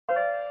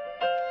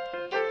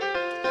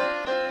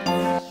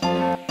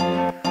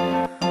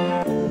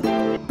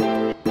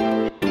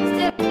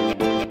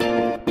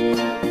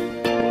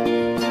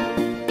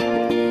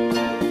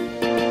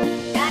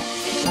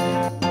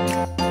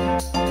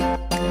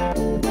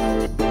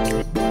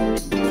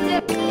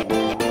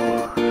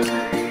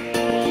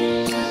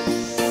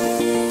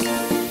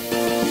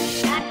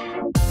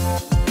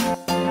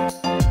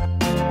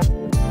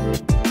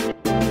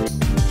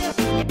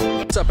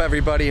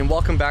everybody, and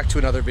welcome back to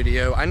another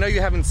video. I know you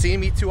haven't seen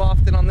me too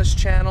often on this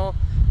channel.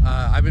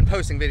 I've been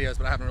posting videos,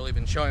 but I haven't really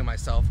been showing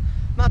myself.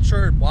 Not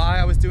sure why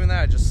I was doing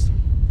that, just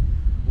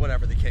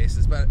whatever the case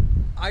is. But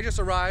I just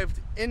arrived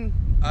in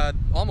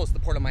almost the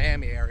Port of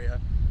Miami area.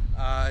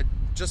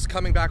 Just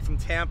coming back from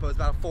Tampa. It's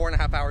about a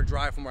 4.5 hour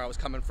drive from where I was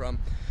coming from.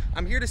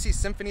 I'm here to see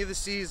Symphony of the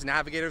Seas,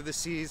 Navigator of the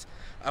Seas,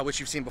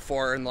 which you've seen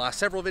before in the last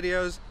several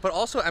videos, but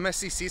also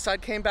MSC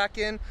Seaside came back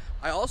in.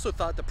 I also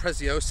thought the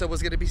Preziosa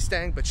was going to be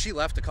staying, but she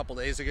left a couple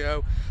days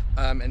ago,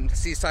 and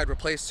Seaside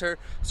replaced her.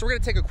 So we're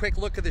going to take a quick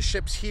look at the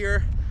ships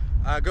here,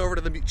 go over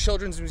to the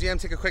Children's Museum,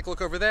 take a quick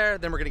look over there,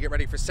 then we're going to get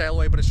ready for sail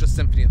away, but it's just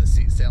Symphony of the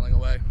Seas sailing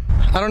away.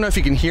 I don't know if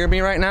you can hear me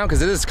right now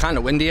because it is kind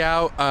of windy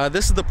out.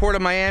 This is the Port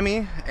of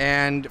Miami,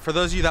 and for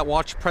those of you that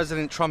watched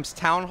President Trump's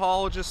town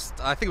hall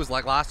I think it was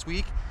like last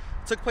week,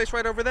 it took place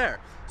right over there.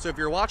 So if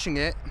you're watching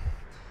it,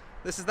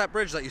 this is that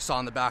bridge that you saw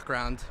in the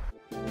background.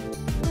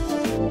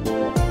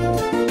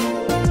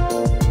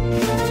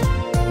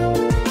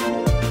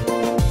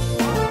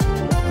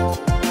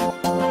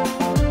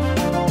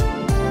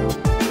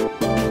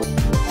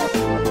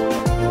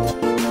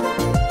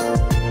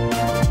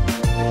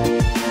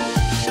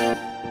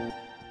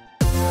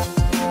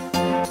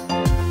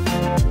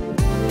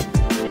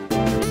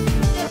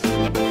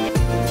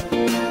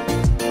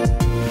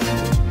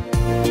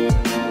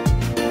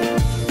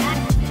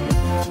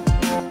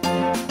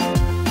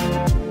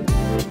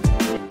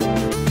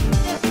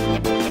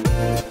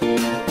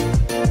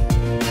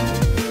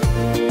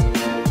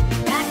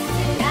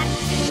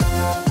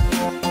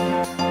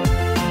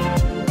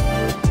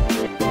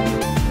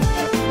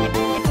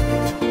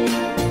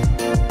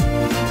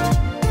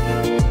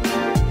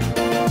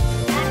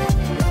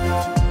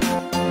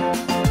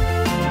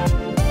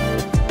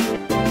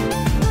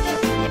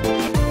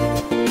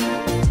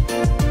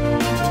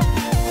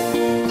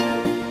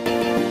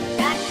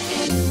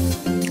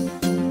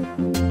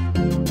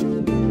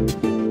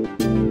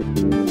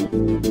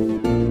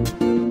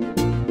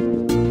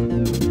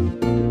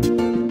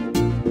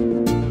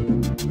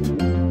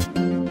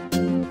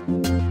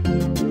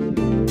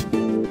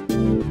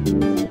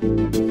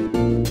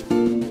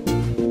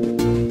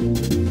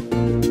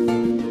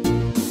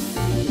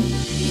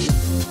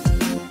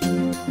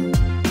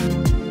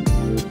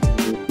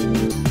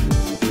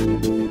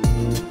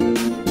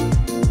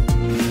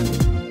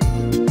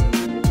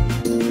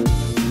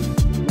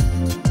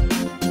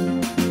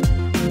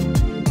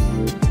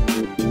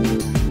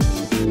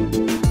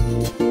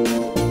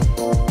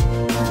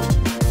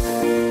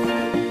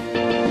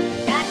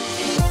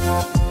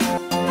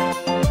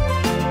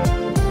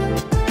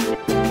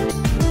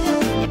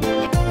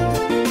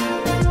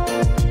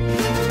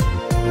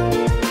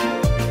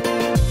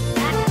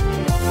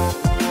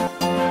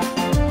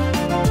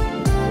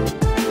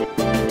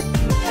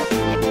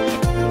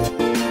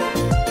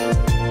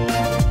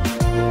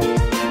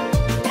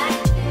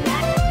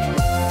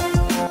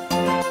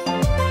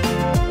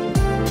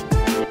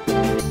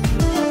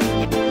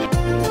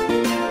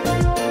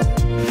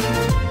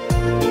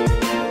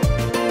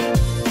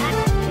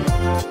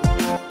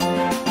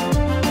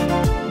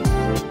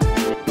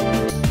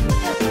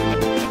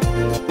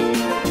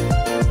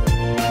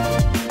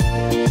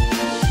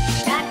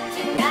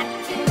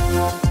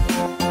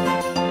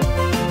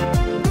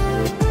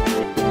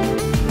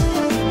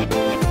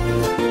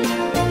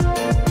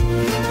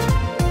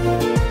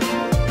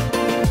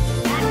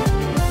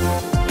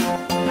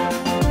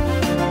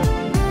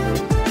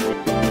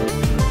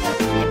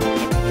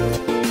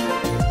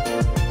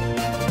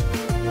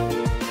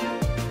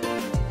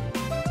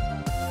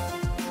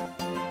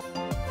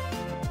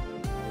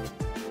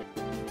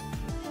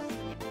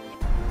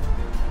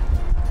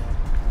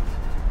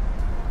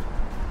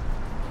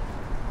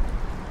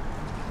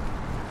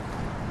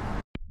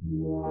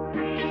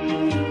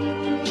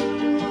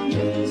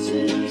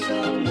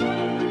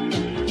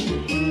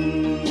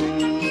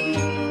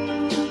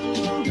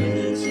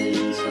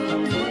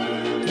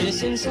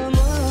 Missing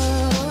someone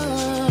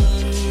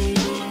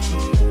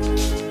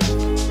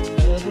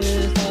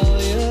with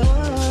all your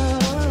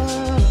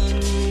own.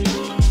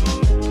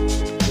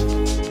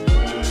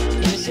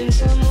 Missing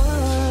someone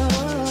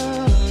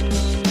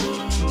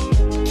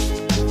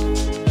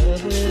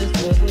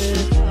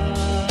with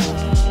heart.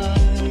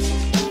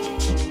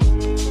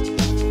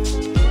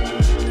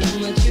 How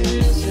much you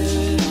miss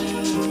it,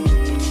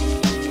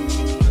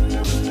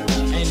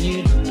 and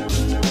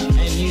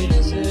you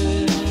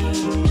deserve.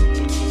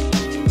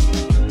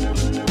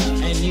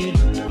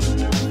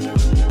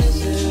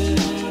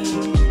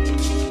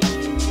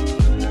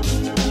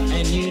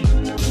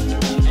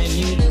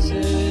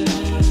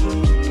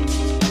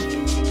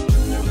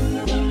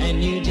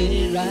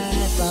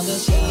 From the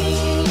start,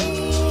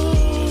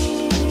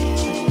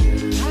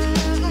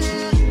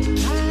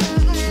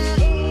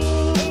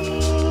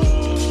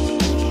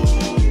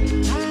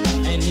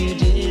 and you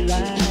did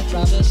right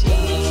from the start.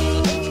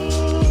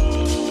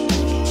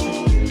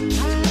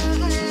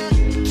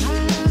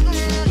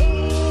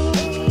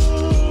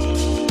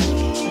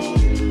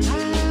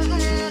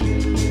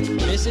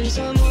 Missing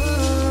someone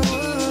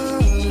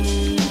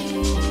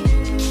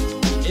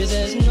is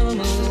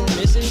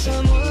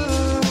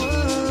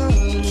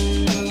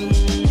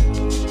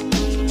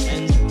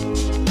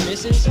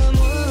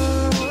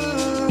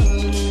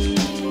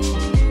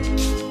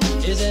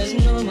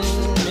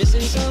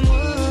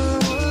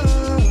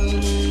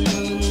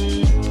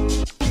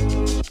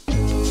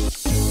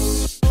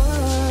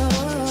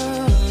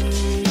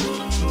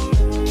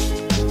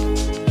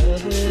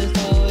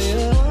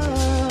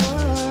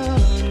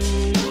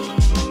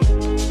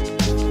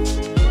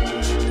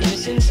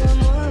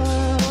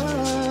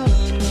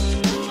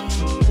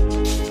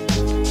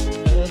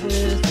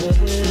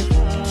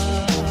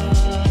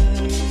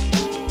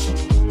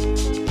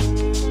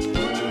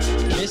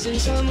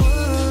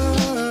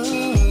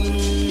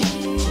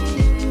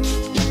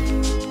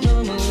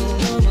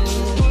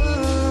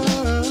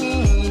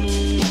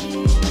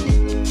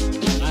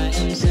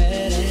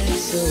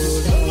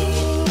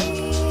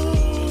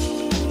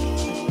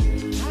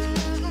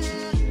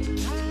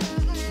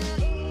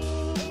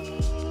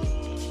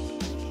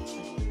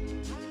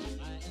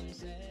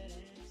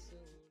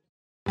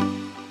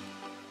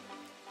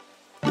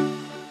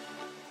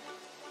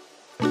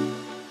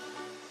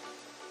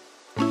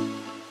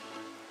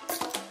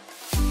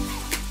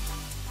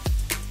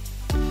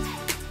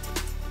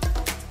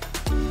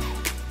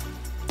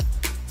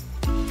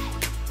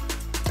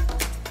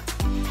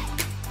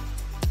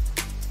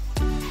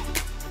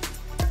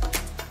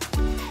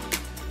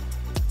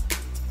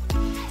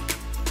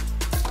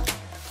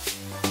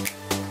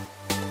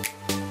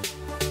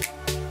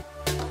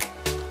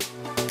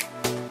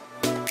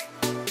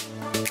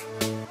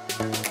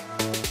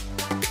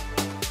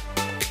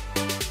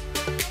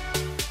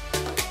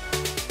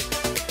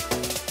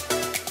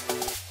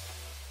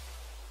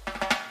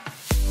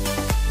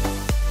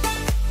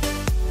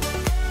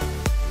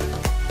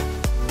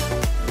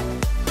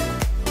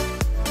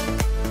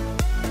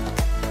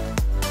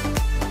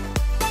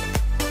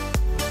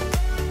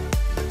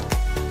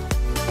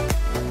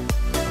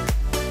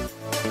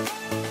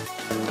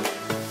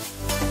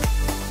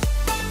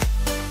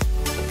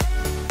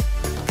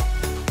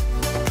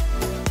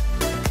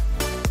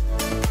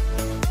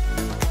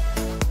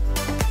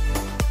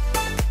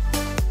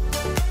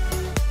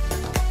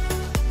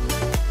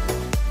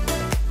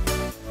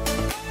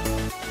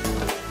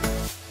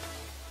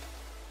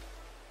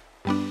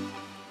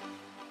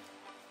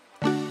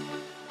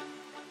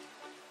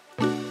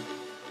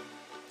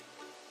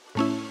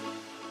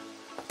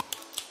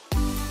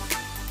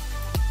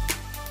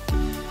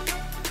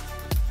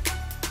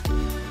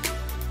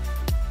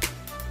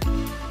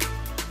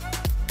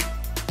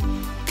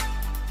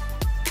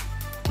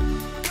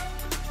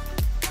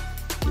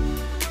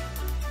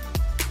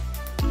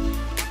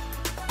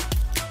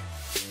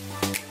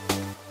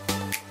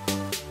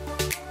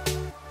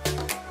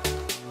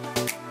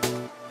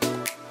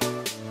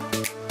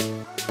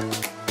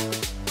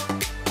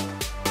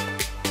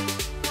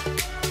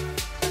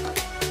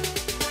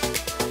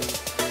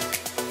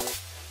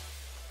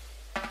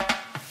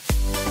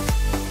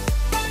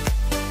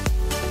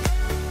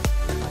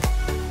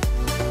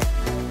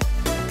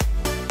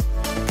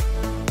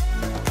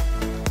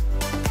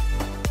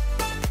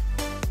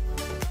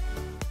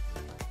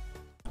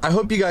I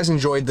hope you guys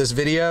enjoyed this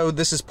video.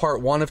 This is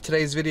part 1 of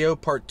today's video.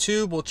 Part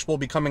 2, which will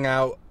be coming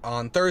out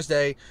on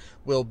Thursday,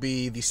 will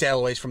be the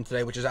sailaways from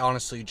today, which is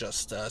honestly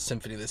just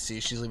Symphony of the Sea.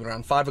 She's leaving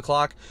around 5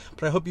 o'clock.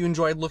 But I hope you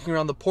enjoyed looking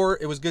around the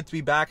port. It was good to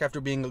be back after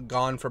being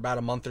gone for about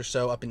a month or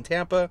so up in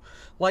Tampa.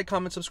 Like,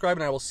 comment, subscribe,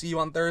 and I will see you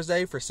on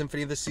Thursday for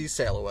Symphony of the Sea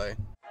Sail Away.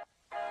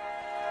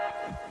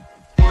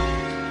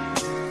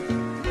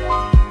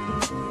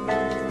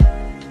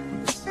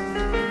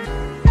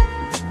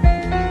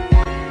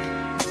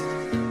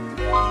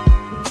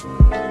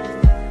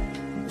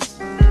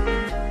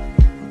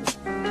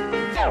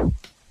 Go.